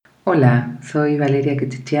Hola, soy Valeria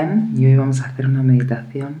Quechichian y hoy vamos a hacer una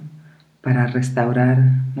meditación para restaurar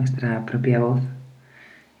nuestra propia voz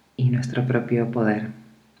y nuestro propio poder.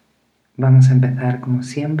 Vamos a empezar como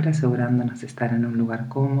siempre asegurándonos de estar en un lugar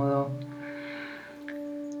cómodo.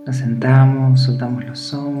 Nos sentamos, soltamos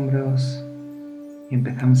los hombros y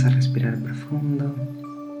empezamos a respirar profundo.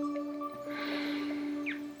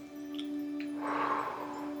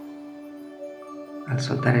 Al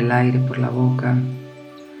soltar el aire por la boca,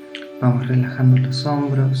 vamos relajando los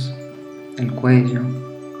hombros, el cuello.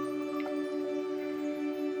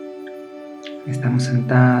 Estamos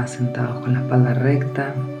sentados con la espalda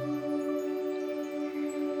recta.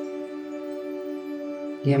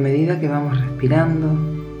 Y a medida que vamos respirando,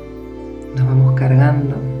 nos vamos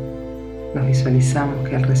cargando, nos visualizamos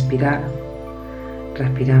que al respirar,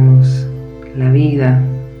 respiramos la vida,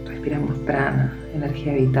 respiramos prana,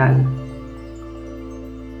 energía vital.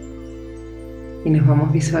 Y nos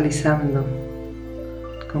vamos visualizando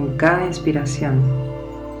con cada inspiración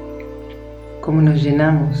cómo nos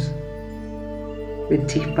llenamos de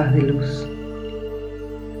chispas de luz,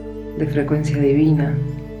 de frecuencia divina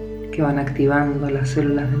que van activando las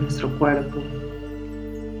células de nuestro cuerpo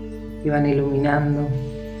y van iluminando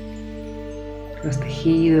los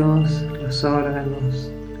tejidos, los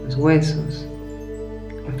órganos, los huesos,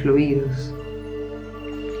 los fluidos.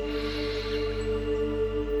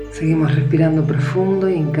 Seguimos respirando profundo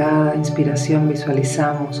y en cada inspiración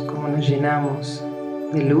visualizamos cómo nos llenamos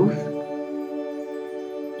de luz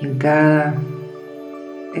y en cada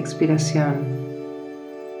expiración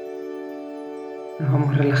nos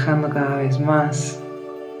vamos relajando cada vez más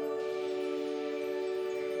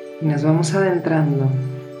y nos vamos adentrando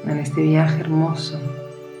en este viaje hermoso,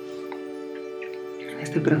 en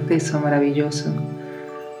este proceso maravilloso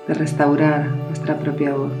de restaurar nuestra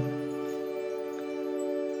propia voz.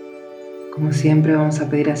 Como siempre vamos a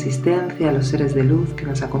pedir asistencia a los seres de luz que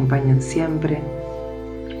nos acompañan siempre.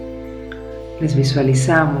 Les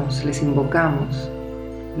visualizamos, les invocamos,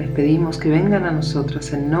 les pedimos que vengan a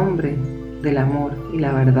nosotros en nombre del amor y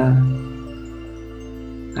la verdad.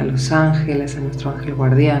 A los ángeles, a nuestro ángel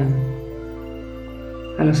guardián,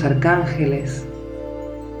 a los arcángeles,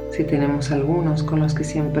 si tenemos algunos a los que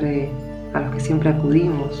siempre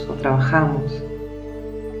acudimos o trabajamos,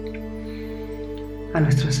 a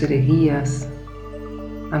nuestros seres guías,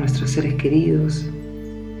 a nuestros seres queridos,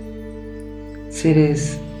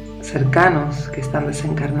 seres cercanos que están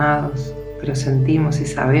desencarnados, pero sentimos y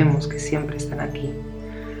sabemos que siempre están aquí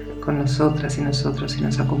con nosotras y nosotros y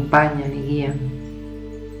nos acompañan y guían.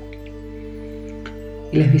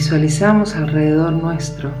 Y les visualizamos alrededor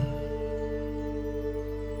nuestro,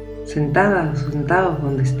 sentados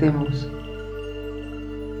donde estemos.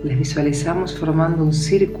 Les visualizamos formando un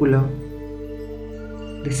círculo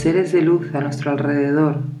de seres de luz a nuestro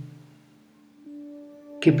alrededor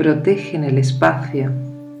que protegen el espacio,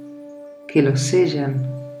 que lo sellan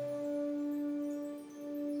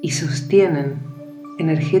y sostienen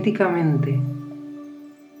energéticamente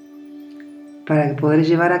para poder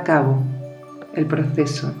llevar a cabo el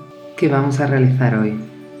proceso que vamos a realizar hoy.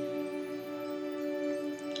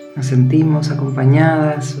 Nos sentimos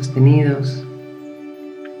acompañadas, sostenidos,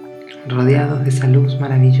 rodeados de esa luz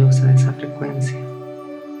maravillosa, de esa frecuencia.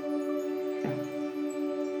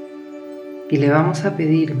 Y le vamos a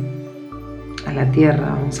pedir a la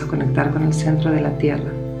Tierra, vamos a conectar con el centro de la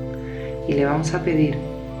Tierra y le vamos a pedir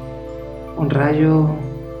un rayo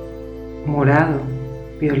morado,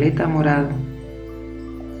 violeta morado,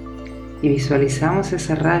 y visualizamos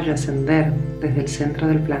ese rayo ascender desde el centro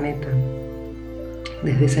del planeta,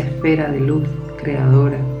 desde esa esfera de luz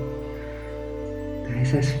creadora, desde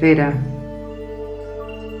esa esfera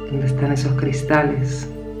donde están esos cristales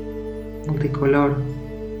multicolor.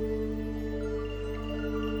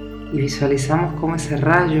 Y visualizamos cómo ese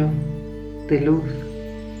rayo de luz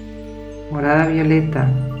morada violeta,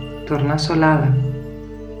 tornasolada,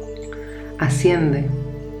 asciende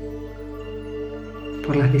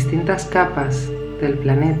por las distintas capas del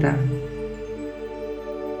planeta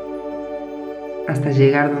hasta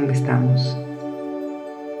llegar donde estamos.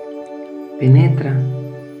 Penetra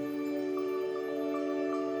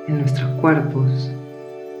en nuestros cuerpos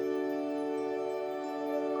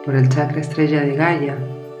por el chakra estrella de Gaia,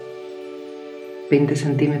 20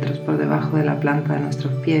 centímetros por debajo de la planta de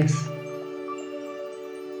nuestros pies.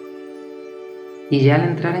 Y ya al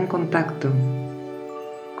entrar en contacto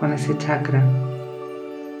con ese chakra,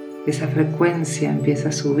 esa frecuencia empieza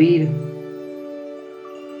a subir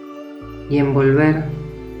y envolver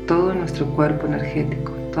todo nuestro cuerpo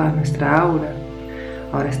energético, toda nuestra aura.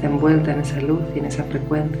 Ahora está envuelta en esa luz y en esa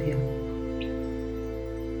frecuencia.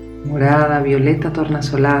 morada, violeta,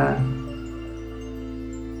 tornasolada,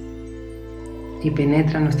 y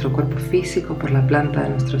penetra nuestro cuerpo físico por la planta de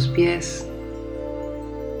nuestros pies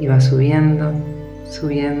y va subiendo,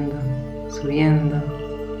 subiendo, subiendo.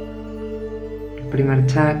 El primer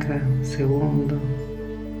chakra, segundo,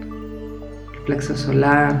 el plexo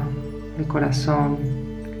solar, el corazón,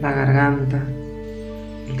 la garganta,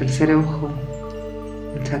 el tercer ojo,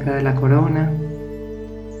 el chakra de la corona,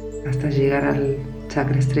 hasta llegar al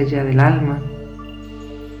chakra estrella del alma,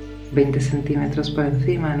 20 centímetros por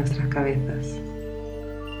encima de nuestras cabezas.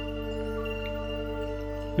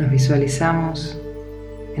 Nos visualizamos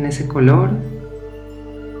en ese color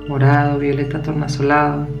morado, violeta,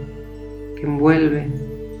 tornasolado que envuelve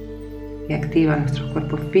y activa nuestros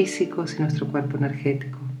cuerpos físicos y nuestro cuerpo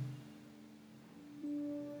energético.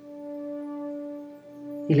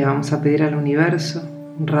 Y le vamos a pedir al universo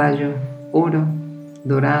un rayo oro,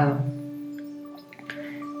 dorado,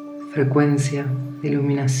 frecuencia de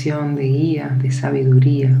iluminación, de guía, de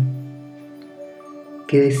sabiduría,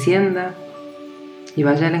 que descienda y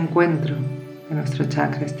vaya al encuentro de nuestro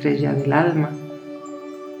chakra estrella del alma,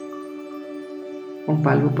 un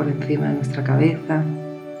palmo por encima de nuestra cabeza,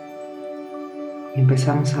 y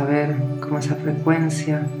empezamos a ver cómo esa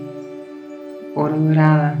frecuencia oro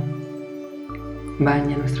dorada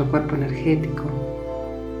baña nuestro cuerpo energético,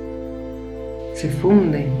 se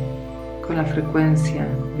funde con la frecuencia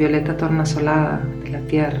violeta tornasolada de la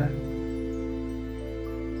tierra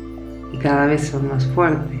y cada vez son más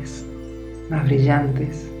fuertes, más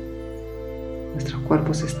brillantes. Nuestros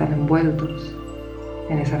cuerpos están envueltos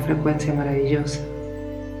en esa frecuencia maravillosa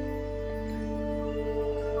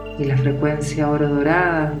y la frecuencia oro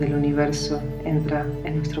dorada del universo entra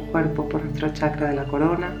en nuestro cuerpo por nuestro chakra de la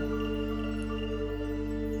corona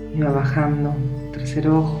y va bajando tercer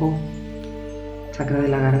ojo, chakra de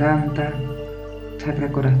la garganta,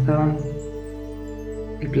 chakra corazón,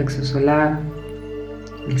 el plexo solar,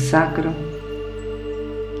 el sacro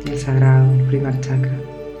y el sagrado, el primer chakra.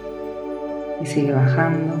 Y sigue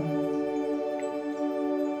bajando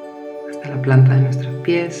hasta la planta de nuestros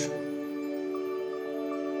pies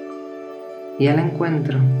y al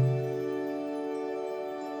encuentro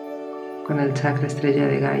con el chakra estrella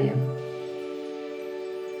de Gaia,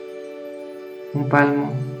 un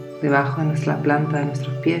palmo debajo de nuestra planta de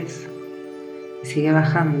nuestros pies y sigue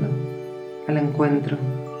bajando al encuentro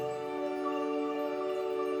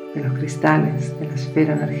de los cristales de la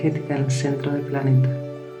esfera energética en el centro del planeta.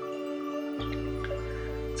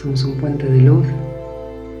 Somos un puente de luz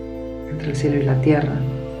entre el cielo y la tierra.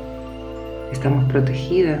 Estamos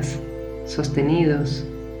protegidas, sostenidos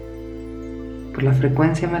por la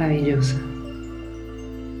frecuencia maravillosa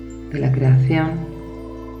de la creación,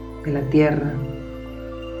 de la tierra,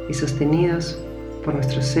 y sostenidos por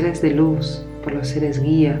nuestros seres de luz, por los seres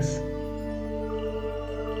guías,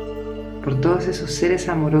 por todos esos seres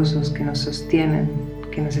amorosos que nos sostienen,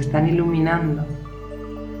 que nos están iluminando,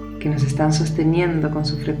 que nos están sosteniendo con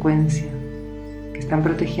su frecuencia, que están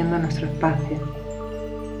protegiendo nuestro espacio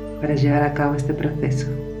para llevar a cabo este proceso.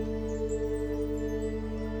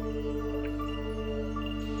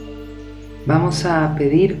 Vamos a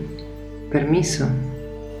pedir permiso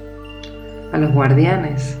a los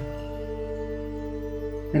guardianes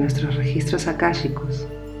de nuestros registros akáshicos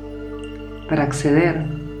para acceder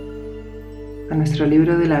a nuestro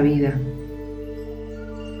libro de la vida.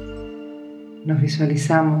 Nos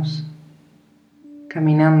visualizamos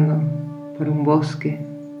caminando por un bosque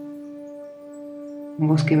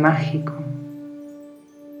mágico,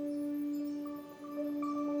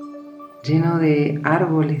 lleno de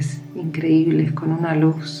árboles increíbles con una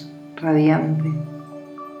luz radiante,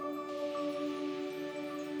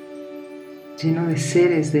 lleno de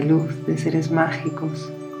seres de luz, de seres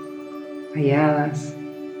mágicos. Hay hadas,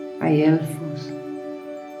 hay elfos,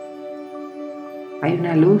 hay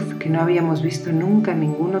una luz que no habíamos visto nunca en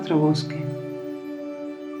ningún otro bosque.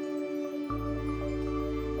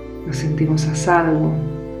 Nos sentimos a salvo,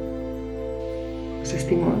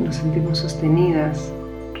 nos sentimos sostenidas,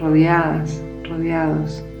 rodeados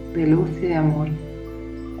de luz y de amor.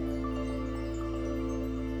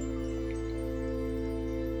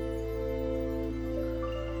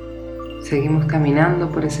 Seguimos caminando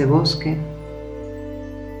por ese bosque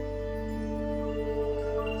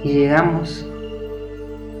y llegamos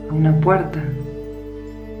a una puerta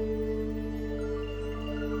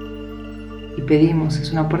y pedimos,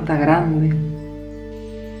 es una puerta grande,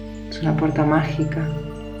 es una puerta mágica,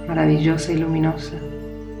 maravillosa y luminosa.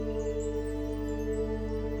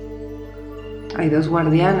 Hay dos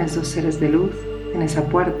guardianes, dos seres de luz en esa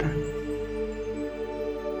puerta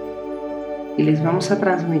y les vamos a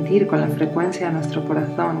transmitir con la frecuencia de nuestro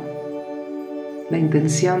corazón la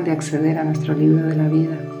intención de acceder a nuestro libro de la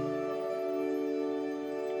vida.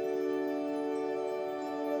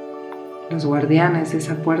 Los guardianes de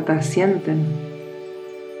esa puerta asienten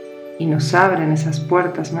y nos abren esas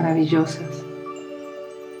puertas maravillosas.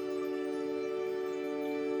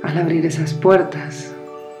 Al abrir esas puertas,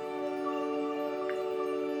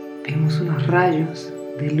 vemos unos rayos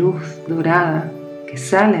de luz dorada que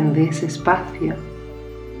salen de ese espacio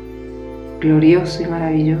glorioso y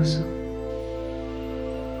maravilloso.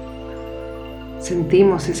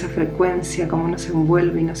 Sentimos esa frecuencia como nos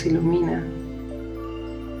envuelve y nos ilumina.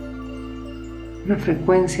 Una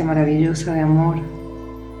frecuencia maravillosa de amor,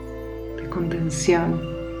 de contención,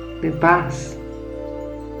 de paz,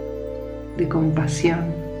 de compasión.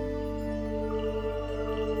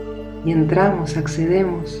 Y entramos,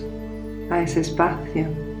 accedemos a ese espacio,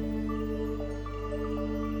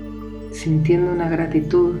 sintiendo una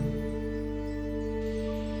gratitud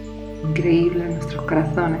increíble en nuestros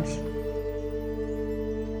corazones.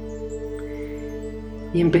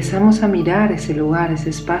 Y empezamos a mirar ese lugar, ese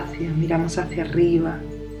espacio. Miramos hacia arriba,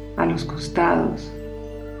 a los costados.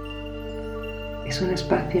 Es un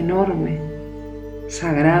espacio enorme,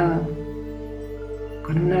 sagrado,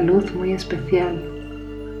 con una luz muy especial,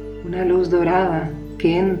 una luz dorada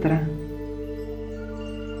que entra.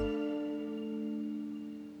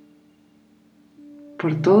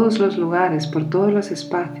 Por todos los lugares, por todos los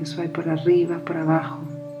espacios, hay por arriba, por abajo.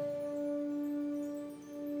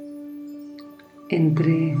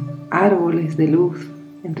 Entre árboles de luz,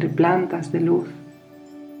 entre plantas de luz.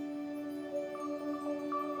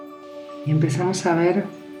 Y empezamos a ver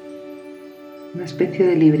una especie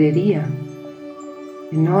de librería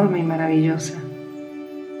enorme y maravillosa,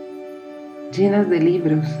 llenas de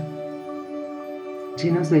libros,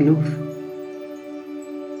 llenos de luz.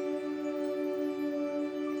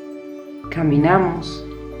 Caminamos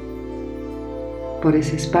por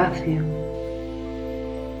ese espacio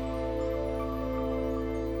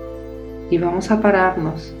y vamos a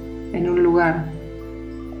pararnos en un lugar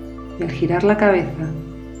y al girar la cabeza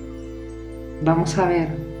vamos a ver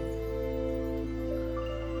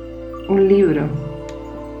un libro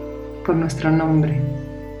con nuestro nombre.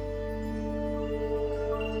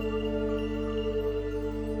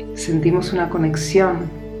 Sentimos una conexión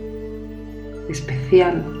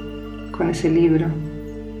especial con ese libro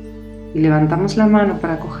y levantamos la mano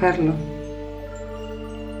para cogerlo,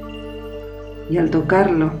 y al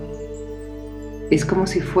tocarlo es como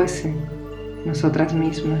si fuese nosotras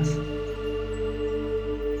mismas.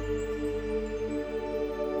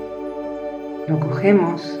 Lo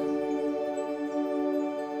cogemos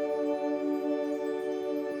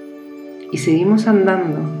y seguimos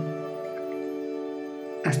andando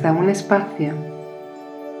hasta un espacio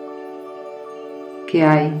que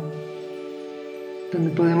hay donde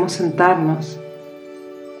podemos sentarnos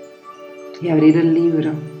y abrir el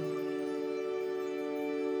libro.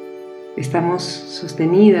 Estamos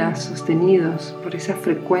sostenidos por esa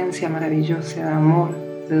frecuencia maravillosa de amor,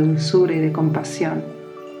 de dulzura y de compasión.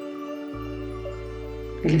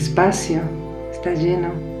 El espacio está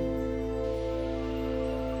lleno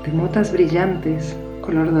de motas brillantes,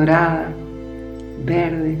 color dorada,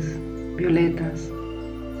 verdes, violetas.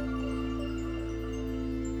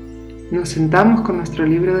 Nos sentamos con nuestro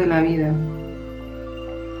libro de la vida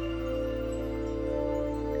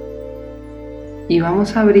y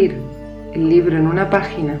vamos a abrir el libro en una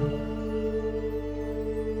página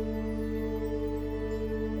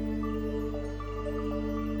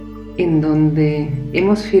en donde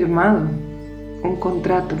hemos firmado un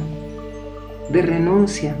contrato de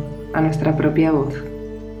renuncia a nuestra propia voz,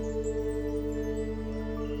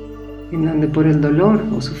 en donde por el dolor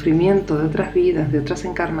o sufrimiento de otras vidas, de otras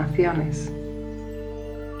encarnaciones,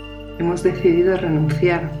 hemos decidido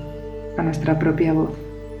renunciar a nuestra propia voz.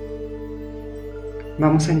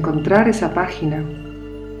 Vamos a encontrar esa página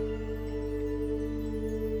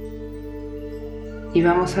y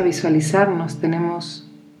vamos a visualizarnos. Tenemos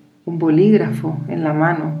un bolígrafo en la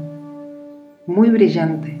mano, muy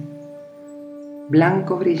brillante,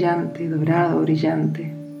 blanco brillante, dorado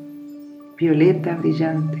brillante, violeta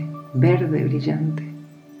brillante, verde brillante.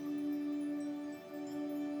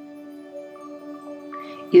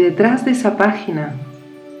 Y detrás de esa página,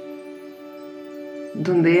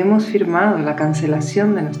 donde hemos firmado la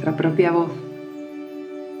cancelación de nuestra propia voz,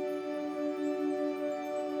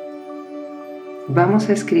 vamos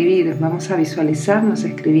a escribir, vamos a visualizarnos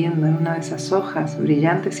escribiendo en una de esas hojas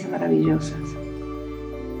brillantes y maravillosas: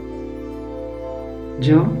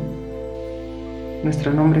 yo,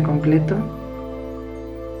 nuestro nombre completo,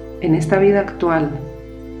 en esta vida actual,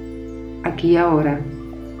 aquí y ahora,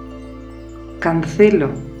 cancelo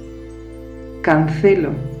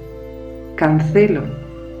cancelo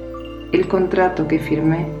el contrato que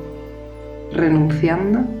firmé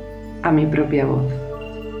renunciando a mi propia voz.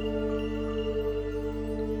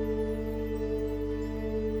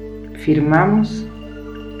 Firmamos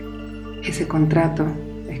ese contrato,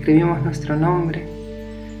 escribimos nuestro nombre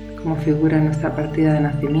como figura en nuestra partida de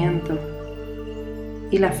nacimiento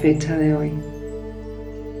y la fecha de hoy,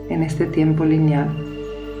 en este tiempo lineal,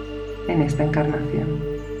 en esta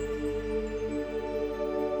encarnación.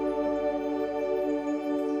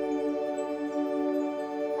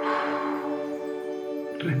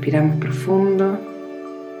 Respiramos profundo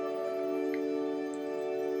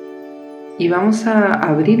y vamos a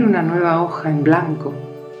abrir una nueva hoja en blanco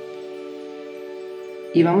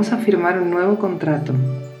y vamos a firmar un nuevo contrato.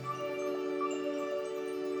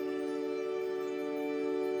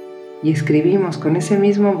 Y escribimos con ese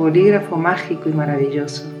mismo bolígrafo mágico y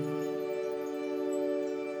maravilloso: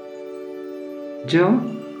 yo,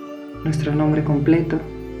 nuestro nombre completo,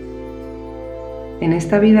 en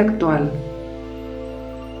esta vida actual,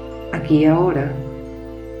 aquí y ahora,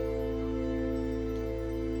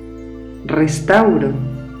 restauro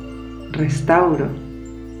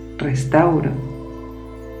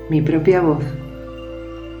mi propia voz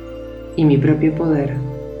y mi propio poder.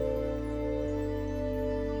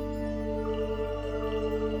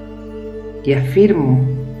 Y afirmo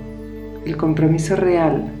el compromiso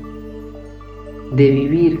real de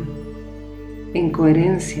vivir en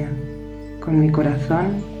coherencia con mi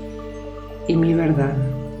corazón y mi verdad.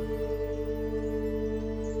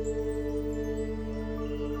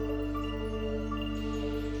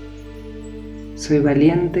 Soy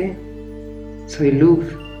valiente, soy luz,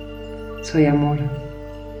 soy amor.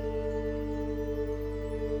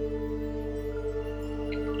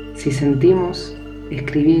 Si sentimos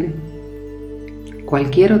escribir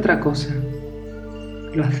cualquier otra cosa,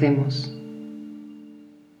 lo hacemos.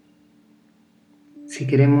 Si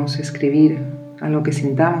queremos escribir algo que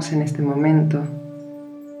sintamos en este momento,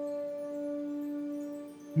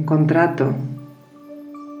 un contrato,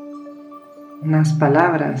 unas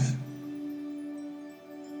palabras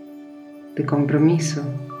de compromiso,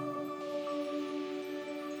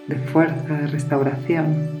 de fuerza, de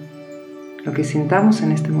restauración, lo que sintamos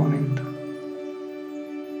en este momento,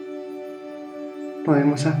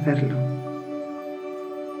 podemos hacerlo.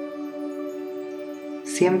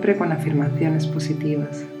 Siempre con afirmaciones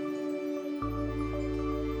positivas.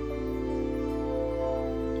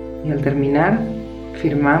 Y al terminar,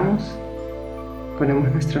 firmamos,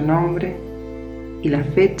 ponemos nuestro nombre y la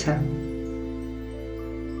fecha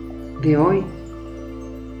de hoy,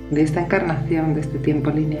 de esta encarnación, de este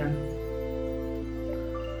tiempo lineal.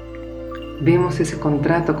 Vemos ese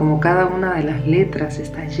contrato como cada una de las letras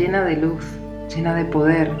está llena de luz, llena de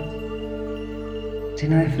poder,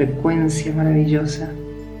 llena de frecuencia maravillosa.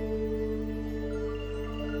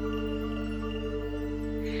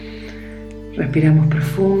 Respiramos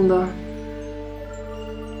profundo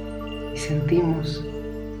y sentimos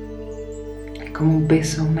como un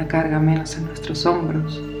peso, una carga menos en nuestros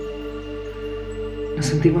hombros. Nos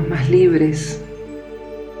sentimos más libres,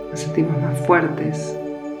 nos sentimos más fuertes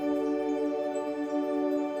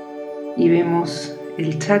y vemos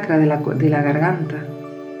el chakra de la garganta,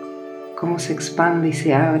 cómo se expande y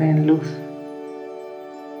se abre en luz.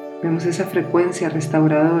 Vemos esa frecuencia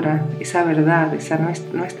restauradora, esa verdad,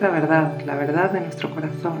 nuestra verdad, la verdad de nuestro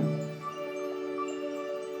corazón,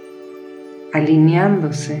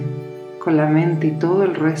 alineándose con la mente y todo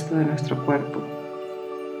el resto de nuestro cuerpo.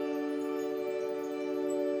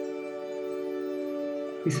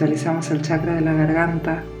 Visualizamos el chakra de la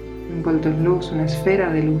garganta envuelto en luz, una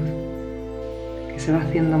esfera de luz que se va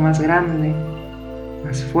haciendo más grande,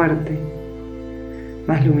 más fuerte,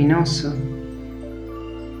 más luminoso.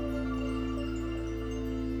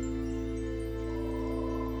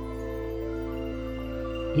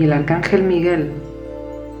 Y el arcángel Miguel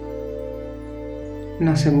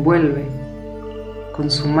nos envuelve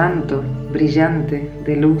con su manto brillante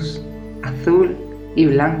de luz azul y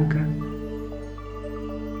blanca.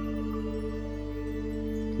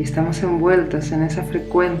 Y estamos envueltos en esa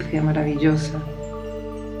frecuencia maravillosa.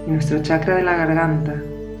 Y nuestro chakra de la garganta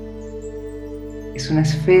es una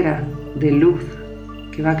esfera de luz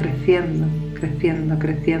que va creciendo, creciendo,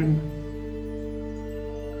 creciendo.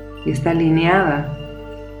 Y está alineada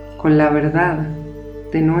con la verdad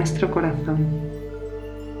de nuestro corazón.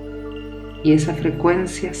 Y esa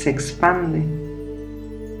frecuencia se expande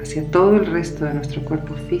hacia todo el resto de nuestro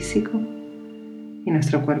cuerpo físico y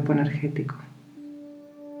nuestro cuerpo energético.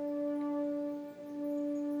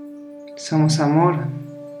 Somos amor,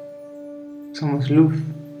 somos luz,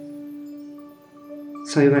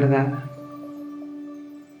 soy verdad.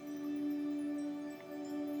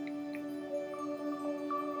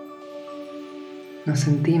 Nos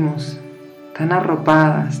sentimos tan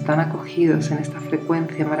arropadas, tan acogidos en esta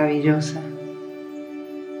frecuencia maravillosa.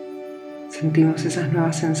 Sentimos esas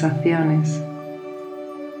nuevas sensaciones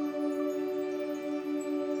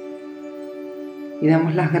y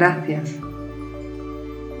damos las gracias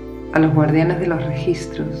a los guardianes de los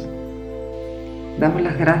registros. Damos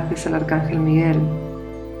las gracias al Arcángel Miguel.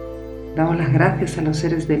 Damos las gracias a los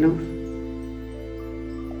seres de luz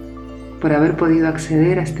por haber podido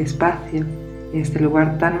acceder a este espacio y a este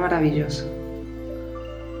lugar tan maravilloso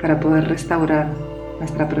para poder restaurar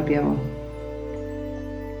nuestra propia voz.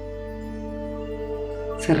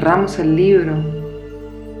 Cerramos el libro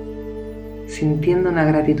sintiendo una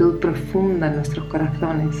gratitud profunda en nuestros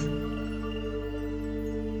corazones.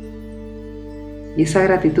 Y esa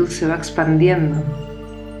gratitud se va expandiendo.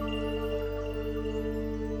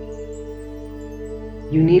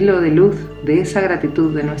 Y un hilo de luz de esa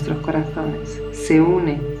gratitud de nuestros corazones se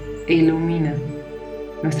une e ilumina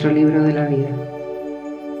nuestro libro de la vida.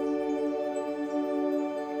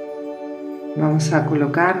 Vamos a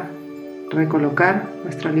recolocar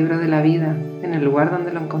nuestro libro de la vida en el lugar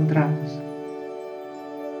donde lo encontramos.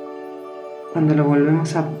 Cuando lo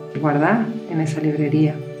volvemos a guardar en esa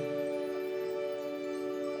librería,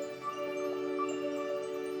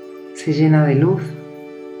 se llena de luz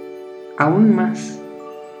aún más.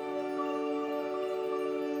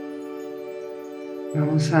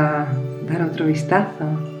 Vamos a dar otro vistazo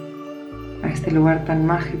a este lugar tan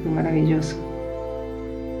mágico y maravilloso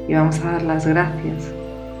y vamos a dar las gracias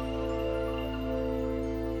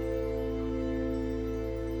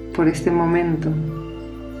por este momento,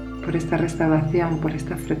 por esta restauración, por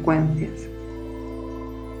estas frecuencias.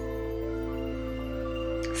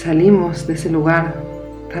 Salimos de ese lugar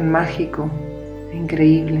tan mágico e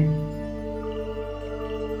increíble.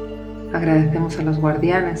 Agradecemos a los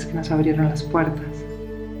guardianes que nos abrieron las puertas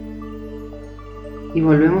y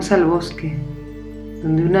volvemos al bosque,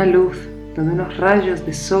 donde una luz, donde unos rayos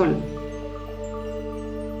de sol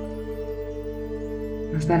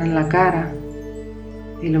nos dan en la cara,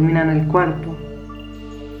 iluminan el cuerpo.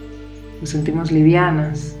 Nos sentimos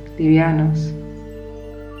livianas, livianos.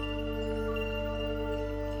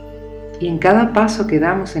 Y en cada paso que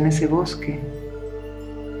damos en ese bosque,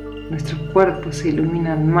 nuestros cuerpos se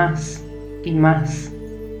iluminan más y más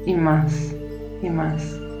y más y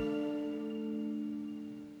más.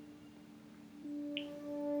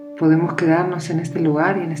 Podemos quedarnos en este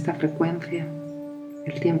lugar y en esta frecuencia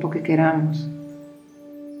el tiempo que queramos.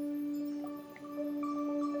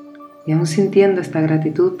 Y aún sintiendo esta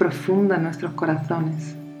gratitud profunda en nuestros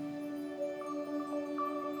corazones,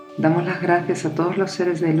 damos las gracias a todos los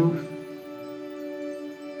seres de luz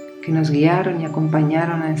que nos guiaron y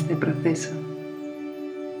acompañaron en este proceso,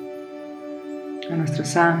 a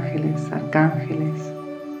nuestros ángeles, arcángeles,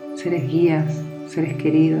 seres guías, seres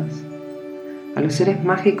queridos, a los seres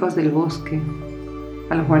mágicos del bosque,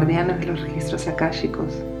 a los guardianes de los registros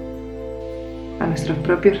akáshicos, a nuestros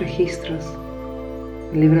propios registros,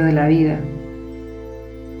 el libro de la vida,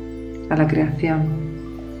 a la creación,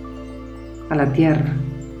 a la tierra,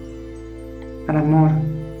 al amor,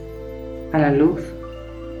 a la luz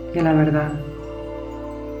y a la verdad.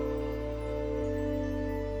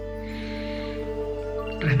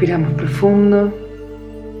 Respiramos profundo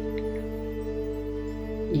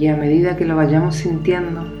y a medida que lo vayamos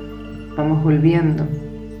sintiendo, vamos volviendo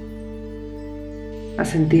a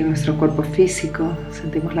sentir nuestro cuerpo físico.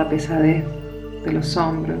 Sentimos la pesadez de los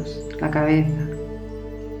hombros, la cabeza,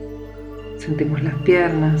 sentimos las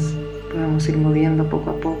piernas, podemos ir moviendo poco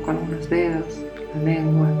a poco algunos dedos, la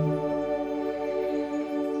lengua.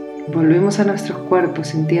 Volvemos a nuestros cuerpos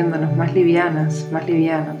sintiéndonos más livianas, más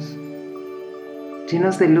livianos,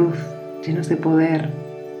 llenos de luz, llenos de poder,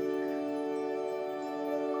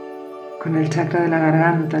 con el chakra de la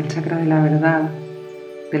garganta, el chakra de la verdad,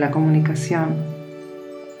 de la comunicación,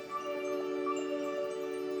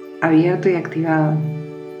 abierto y activado,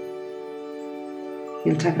 y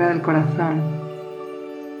el chakra del corazón,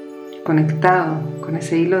 conectado con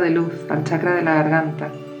ese hilo de luz al chakra de la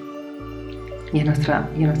garganta y a nuestra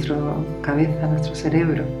cabeza, a nuestro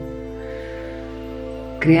cerebro,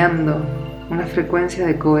 creando una frecuencia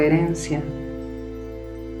de coherencia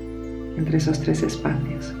entre esos tres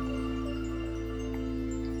espacios.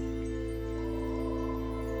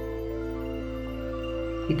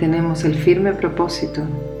 Y tenemos el firme propósito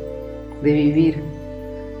de vivir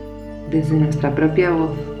desde nuestra propia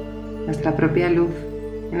voz, nuestra propia luz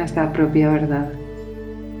y nuestra propia verdad.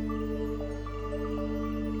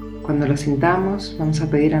 Cuando lo sintamos, vamos a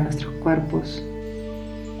pedir a nuestros cuerpos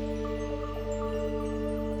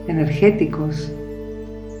energéticos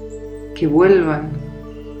que vuelvan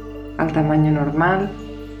al tamaño normal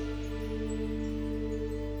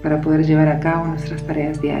para poder llevar a cabo nuestras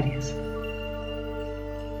tareas diarias.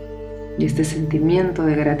 Y este sentimiento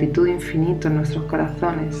de gratitud infinito en nuestros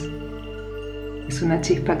corazones es una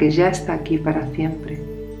chispa que ya está aquí para siempre,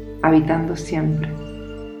 habitando siempre.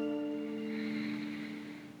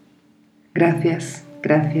 Gracias,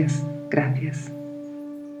 gracias, gracias.